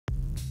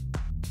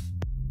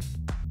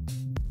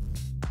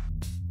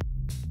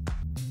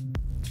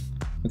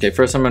Okay,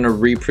 first I'm going to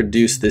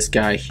reproduce this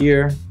guy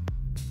here.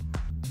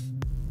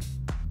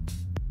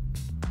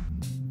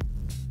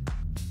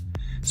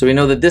 So we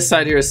know that this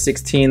side here is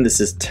 16, this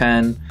is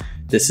 10,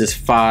 this is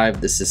 5,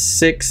 this is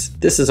 6,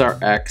 this is our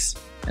x,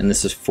 and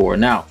this is 4.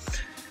 Now,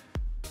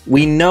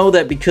 we know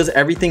that because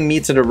everything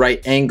meets at a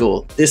right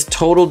angle, this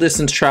total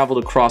distance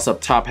traveled across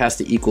up top has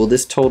to equal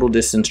this total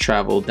distance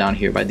traveled down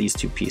here by these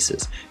two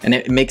pieces. And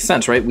it makes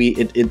sense, right?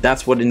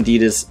 That's what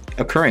indeed is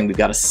occurring. We've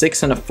got a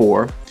 6 and a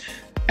 4.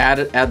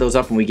 Add those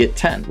up and we get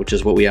 10, which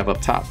is what we have up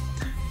top.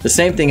 The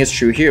same thing is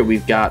true here.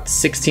 We've got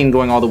 16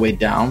 going all the way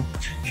down.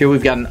 Here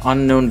we've got an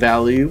unknown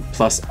value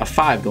plus a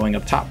 5 going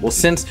up top. Well,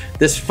 since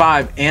this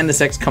 5 and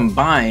this x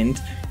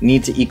combined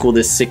need to equal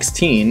this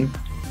 16,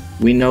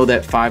 we know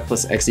that 5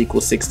 plus x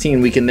equals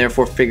 16. We can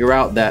therefore figure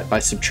out that by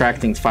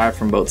subtracting 5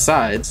 from both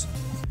sides,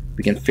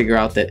 we can figure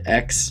out that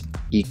x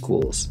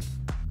equals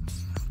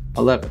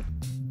 11.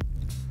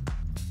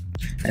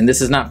 And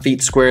this is not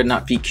feet squared,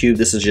 not feet cubed.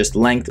 This is just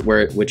length,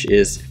 which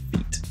is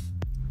feet.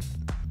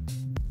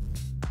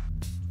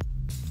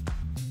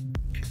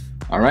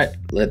 All right,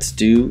 let's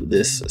do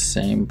this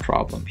same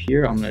problem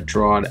here. I'm gonna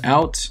draw it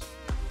out.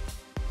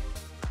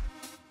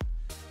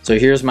 So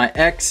here's my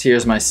x,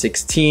 here's my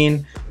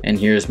 16, and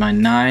here's my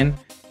 9,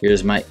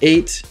 here's my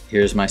 8,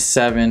 here's my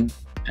 7,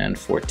 and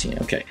 14.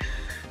 Okay,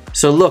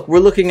 so look, we're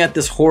looking at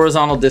this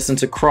horizontal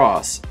distance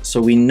across.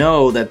 So we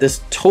know that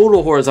this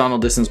total horizontal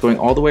distance going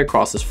all the way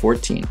across is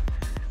 14.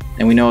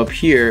 And we know up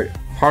here,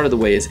 part of the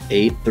way is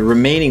 8, the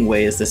remaining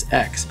way is this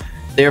x.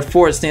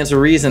 Therefore, it stands to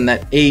reason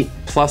that 8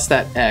 plus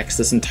that x,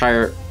 this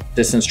entire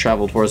distance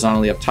traveled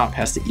horizontally up top,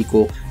 has to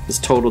equal this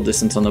total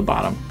distance on the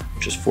bottom,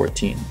 which is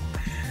 14.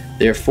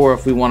 Therefore,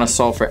 if we want to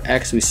solve for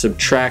x, we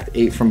subtract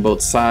 8 from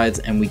both sides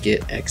and we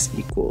get x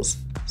equals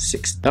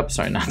 6. Oh,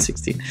 sorry, not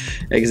 16.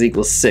 X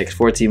equals 6.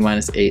 14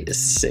 minus 8 is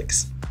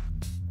 6.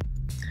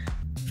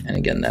 And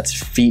again, that's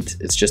feet.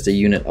 It's just a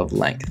unit of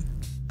length.